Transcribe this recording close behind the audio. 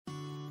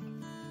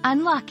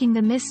Unlocking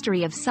the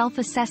mystery of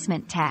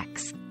self-assessment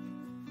tax.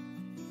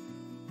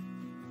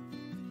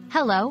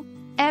 Hello,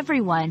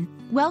 everyone.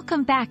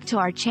 Welcome back to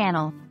our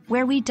channel,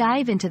 where we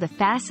dive into the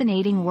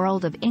fascinating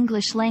world of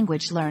English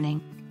language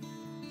learning.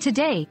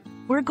 Today,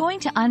 we're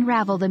going to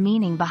unravel the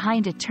meaning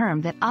behind a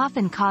term that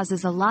often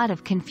causes a lot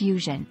of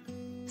confusion: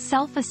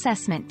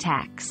 self-assessment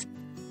tax.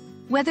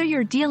 Whether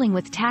you're dealing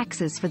with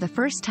taxes for the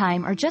first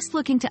time or just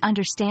looking to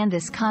understand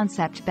this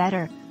concept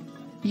better,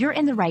 you're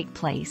in the right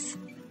place.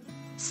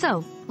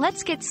 So,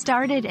 let's get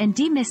started and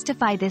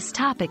demystify this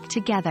topic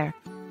together.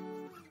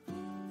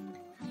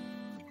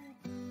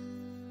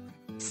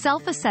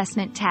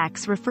 Self-assessment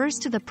tax refers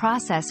to the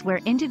process where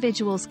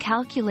individuals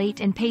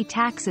calculate and pay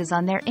taxes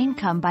on their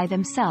income by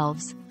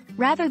themselves,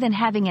 rather than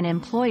having an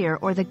employer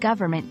or the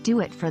government do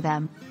it for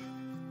them.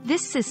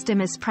 This system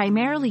is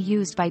primarily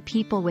used by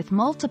people with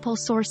multiple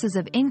sources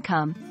of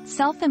income,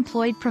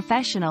 self-employed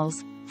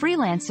professionals,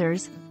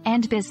 freelancers,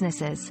 and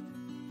businesses.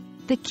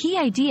 The key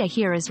idea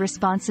here is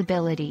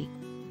responsibility.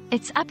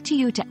 It's up to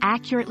you to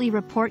accurately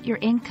report your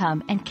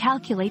income and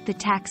calculate the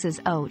taxes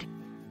owed.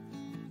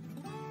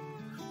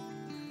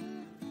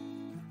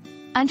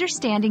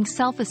 Understanding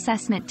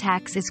self-assessment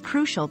tax is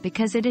crucial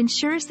because it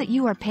ensures that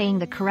you are paying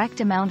the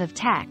correct amount of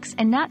tax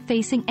and not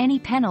facing any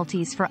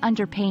penalties for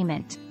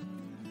underpayment.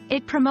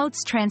 It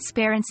promotes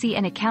transparency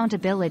and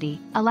accountability,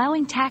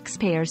 allowing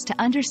taxpayers to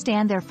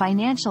understand their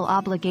financial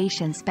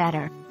obligations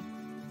better.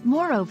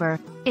 Moreover,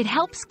 it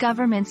helps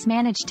governments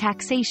manage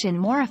taxation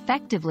more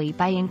effectively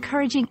by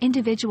encouraging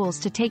individuals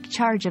to take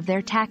charge of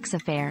their tax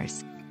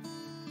affairs.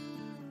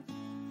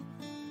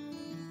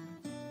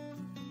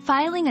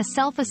 Filing a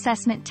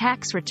self-assessment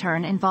tax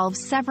return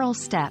involves several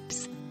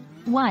steps.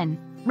 1.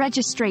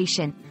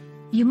 Registration.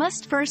 You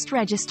must first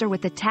register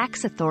with the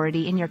tax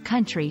authority in your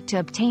country to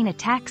obtain a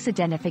tax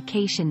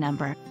identification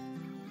number.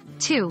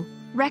 2.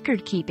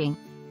 Record keeping.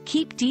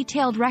 Keep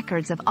detailed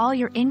records of all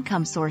your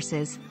income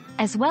sources,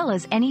 as well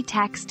as any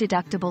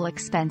tax-deductible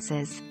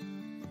expenses.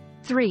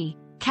 3.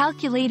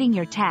 Calculating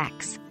your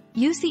tax.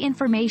 Use the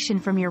information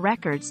from your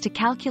records to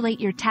calculate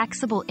your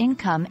taxable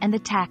income and the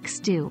tax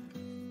due.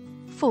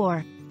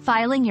 4.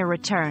 Filing your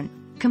return.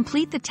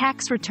 Complete the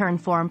tax return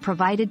form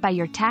provided by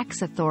your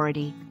tax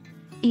authority,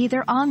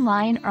 either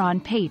online or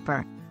on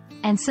paper,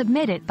 and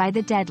submit it by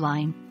the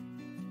deadline.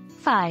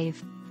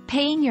 5.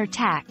 Paying your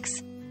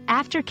tax.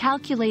 After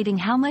calculating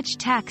how much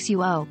tax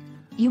you owe,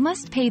 you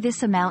must pay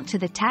this amount to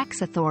the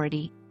tax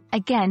authority,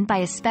 again by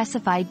a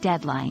specified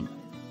deadline.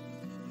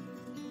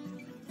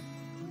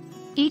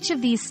 Each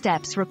of these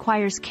steps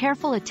requires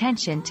careful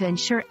attention to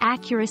ensure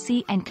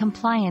accuracy and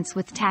compliance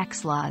with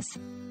tax laws.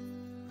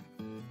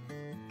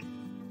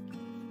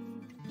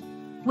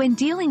 When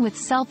dealing with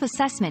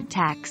self-assessment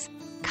tax,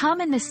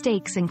 common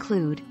mistakes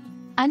include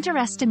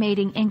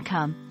underestimating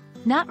income.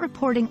 Not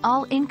reporting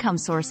all income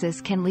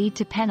sources can lead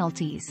to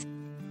penalties.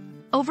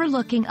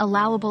 Overlooking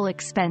allowable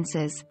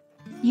expenses.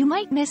 You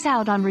might miss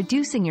out on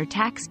reducing your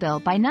tax bill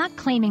by not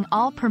claiming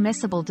all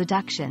permissible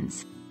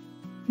deductions.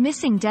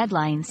 Missing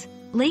deadlines.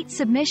 Late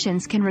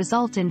submissions can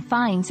result in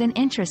fines and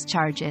interest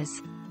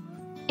charges.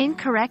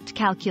 Incorrect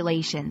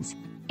calculations.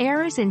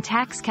 Errors in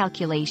tax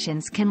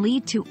calculations can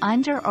lead to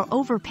under- or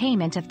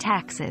overpayment of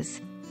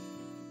taxes.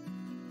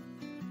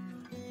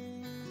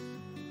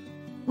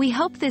 We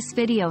hope this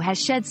video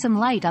has shed some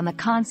light on the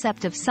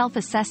concept of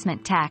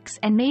self-assessment tax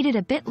and made it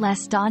a bit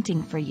less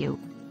daunting for you.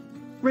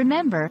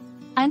 Remember,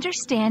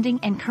 understanding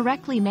and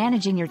correctly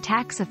managing your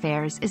tax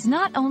affairs is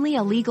not only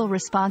a legal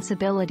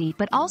responsibility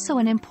but also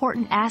an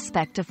important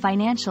aspect of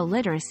financial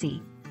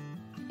literacy.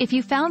 If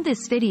you found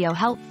this video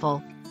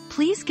helpful,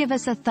 please give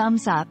us a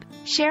thumbs up,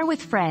 share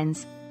with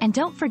friends, and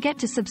don't forget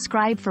to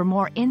subscribe for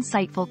more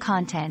insightful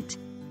content.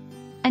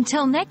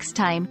 Until next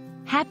time,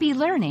 happy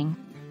learning!